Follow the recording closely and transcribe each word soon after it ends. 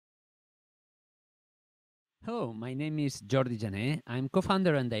Hello, my name is Jordi Jané. I'm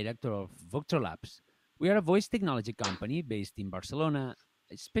co-founder and director of Voctro Labs. We are a voice technology company based in Barcelona,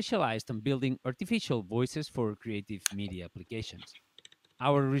 specialized on building artificial voices for creative media applications.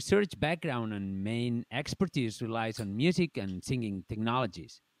 Our research background and main expertise relies on music and singing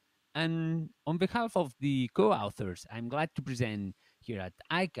technologies. And on behalf of the co-authors, I'm glad to present here at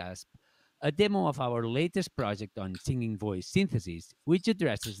ICASSP a demo of our latest project on singing voice synthesis, which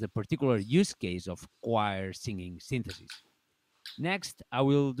addresses the particular use case of choir singing synthesis. Next, I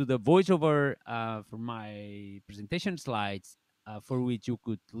will do the voiceover for my presentation slides, for which you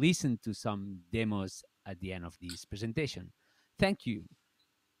could listen to some demos at the end of this presentation. Thank you.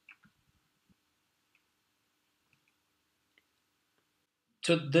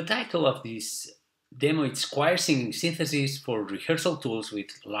 So the title of this demo is Choir Singing Synthesis for Rehearsal Tools with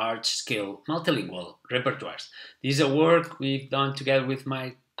Large-Scale Multilingual Repertoires. This is a work we've done together with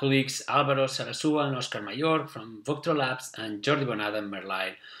my colleagues Álvaro Sarasúa and Oscar Mayor from Voctro Labs and Jordi Bonada and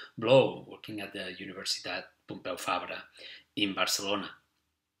Merlai Blau, working at the Universitat Pompeu Fabra in Barcelona.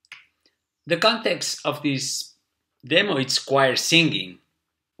 The context of this demo is choir singing,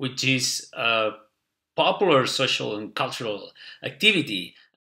 which is a popular social and cultural activity.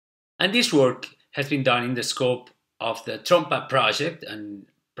 And this work has been done in the scope of the Trompa project, a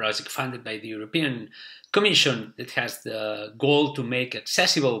project funded by the European Commission that has the goal to make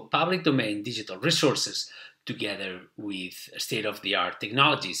accessible public domain digital resources together with state-of-the-art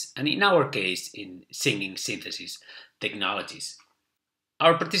technologies, and in our case, in singing synthesis technologies.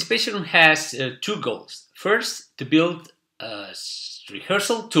 Our participation has two goals. First, to build a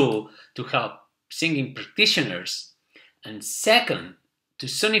rehearsal tool to help singing practitioners, and second, to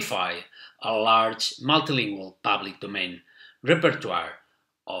sonify a large multilingual public domain repertoire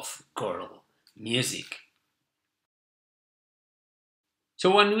of choral music. So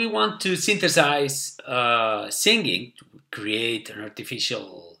when we want to synthesize singing, to create an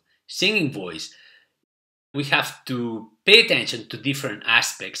artificial singing voice, we have to pay attention to different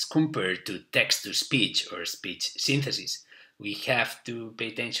aspects compared to text-to-speech or speech synthesis. We have to pay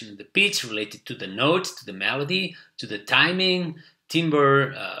attention to the pitch related to the notes, to the melody, to the timing,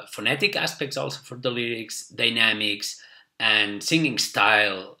 timbre, phonetic aspects also for the lyrics, dynamics, and singing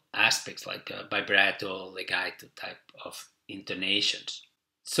style aspects like vibrato, legato type of intonations.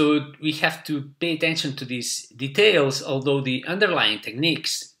 So we have to pay attention to these details, although the underlying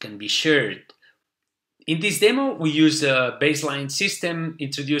techniques can be shared. In this demo, we use a baseline system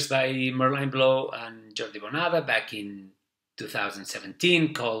introduced by Merlin Blau and Jordi Bonada back in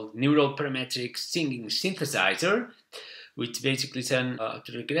 2017 called Neural Parametric Singing Synthesizer, which basically is an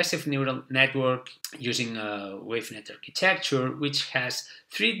regressive neural network using a WaveNet architecture, which has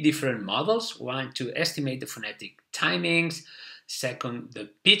three different models. One, to estimate the phonetic timings, second, the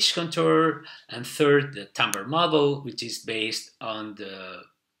pitch contour, and third, the timbre model, which is based on the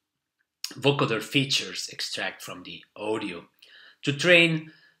vocoder features extract from the audio. To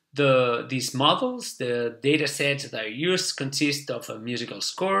train these models, the datasets that are used consist of a musical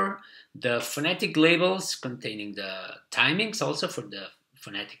score, the phonetic labels containing the timings also for the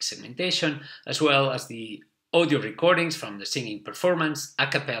phonetic segmentation, as well as the audio recordings from the singing performance, a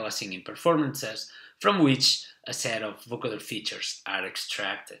cappella singing performances, from which a set of vocoder features are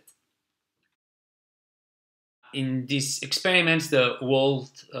extracted. In these experiments, the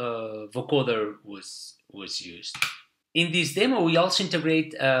Wald vocoder was used. In this demo, we also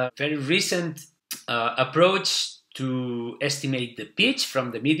integrate a very recent approach to estimate the pitch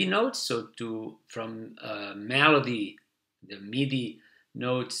from the MIDI notes. So from melody, the MIDI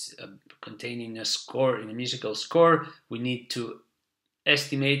notes containing a score, in a musical score, we need to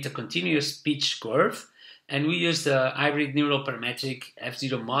estimate a continuous pitch curve. And we use the Hybrid Neural Parametric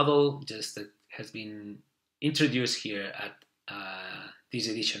F0-model, just that has been introduced here at this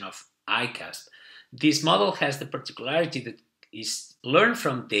edition of ICASSP. This model has the particularity that is learned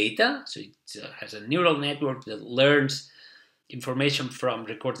from data, so it has a neural network that learns information from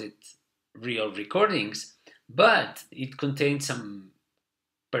recorded real recordings, but it contains some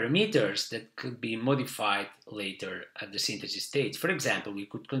parameters that could be modified later at the synthesis stage. For example, we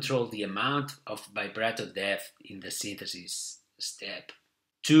could control the amount of vibrato depth in the synthesis step.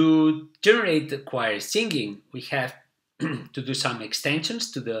 To generate the choir singing, we have to do some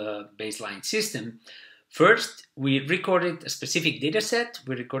extensions to the baseline system. First, we recorded a specific dataset.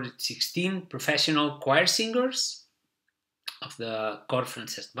 We recorded 16 professional choir singers of the Cor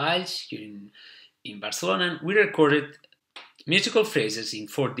Francesc Valls here in Barcelona. We recorded musical phrases in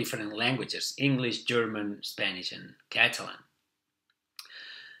 4 different languages: English, German, Spanish, and Catalan.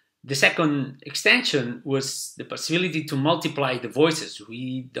 The second extension was the possibility to multiply the voices.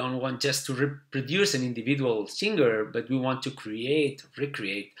 We don't want just to reproduce an individual singer, but we want to recreate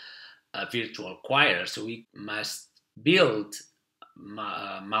a virtual choir. So we must build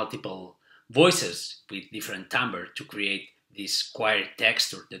multiple voices with different timbre to create this choir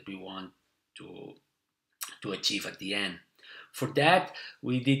texture that we want to achieve at the end. For that,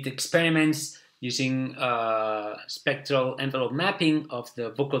 we did experiments using spectral envelope mapping of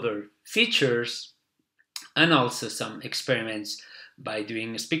the vocoder features, and also some experiments by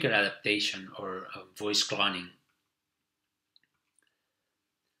doing speaker adaptation or voice cloning.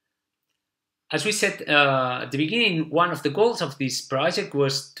 As we said at the beginning, one of the goals of this project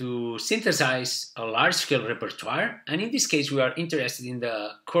was to synthesize a large-scale repertoire, and in this case we are interested in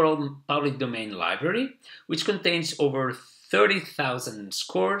the choral public domain library, which contains over 30,000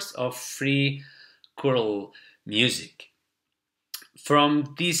 scores of free choral music.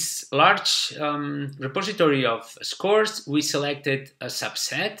 From this large repository of scores, we selected a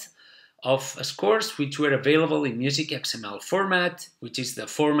subset of scores which were available in music XML format, which is the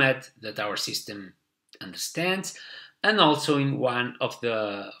format that our system understands, and also in one of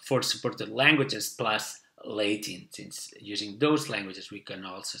the 4 supported languages plus Latin, since using those languages we can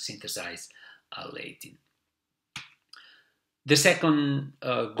also synthesize Latin. The second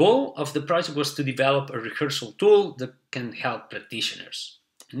goal of the project was to develop a rehearsal tool that can help practitioners.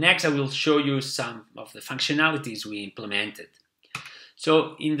 Next, I will show you some of the functionalities we implemented.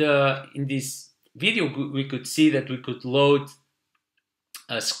 So in this video, we could see that we could load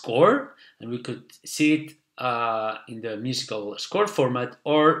a score, and we could see it in the musical score format,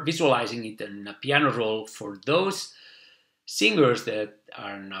 or visualizing it in a piano roll for those singers that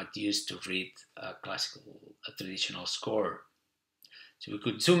are not used to read a traditional score. So we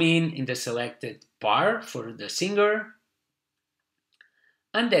could zoom in the selected bar for the singer,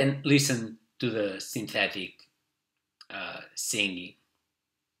 and then listen to the synthetic singing.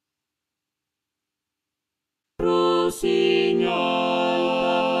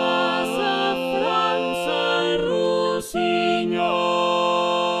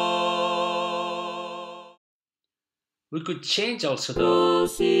 We could change also the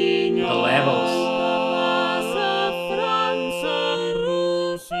levels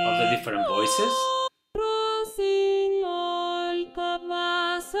of the different voices.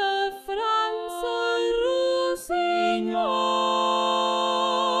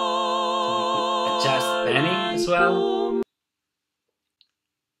 Adjust panning as well.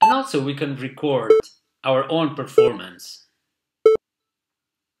 And also we can record our own performance.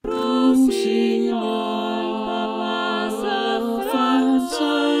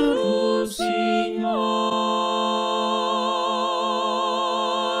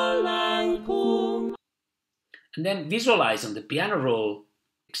 And then visualize on the piano roll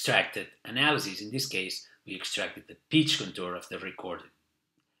extracted analysis. In this case, we extracted the pitch contour of the recorded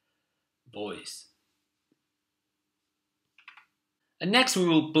voice. And next we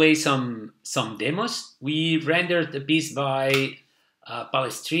will play some demos. We rendered a piece by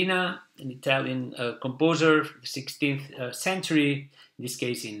Palestrina, an Italian composer of the 16th century, in this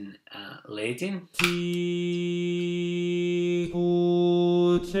case in Latin.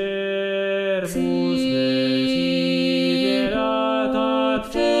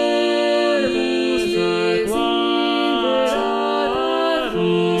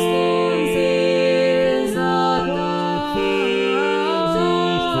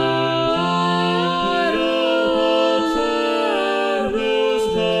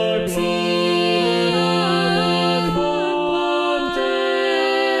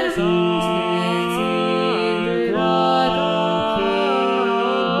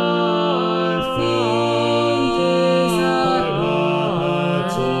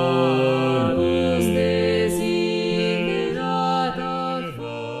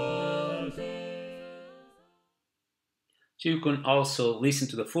 So you can also listen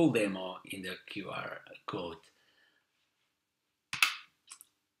to the full demo in the QR code.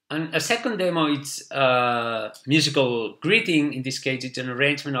 And a second demo, it's a musical greeting. In this case, it's an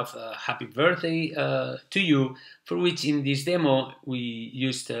arrangement of Happy Birthday to You, for which in this demo we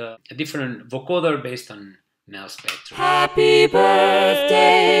used a different vocoder based on Mel spectrum. Happy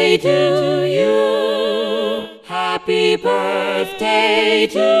birthday to you. Happy birthday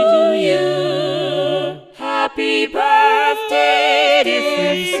to you. Happy birthday,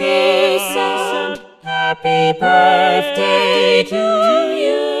 dear Susan. Happy birthday to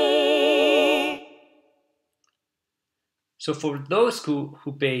you. So for those who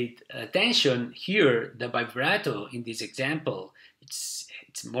paid attention here, the vibrato in this example, it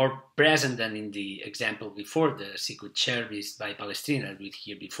it's more present than in the example before, the Sicut Chervis by Palestrina we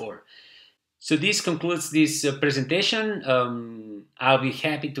heard before. So this concludes this presentation. I'll be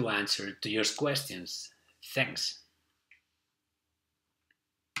happy to answer to your questions. Thanks.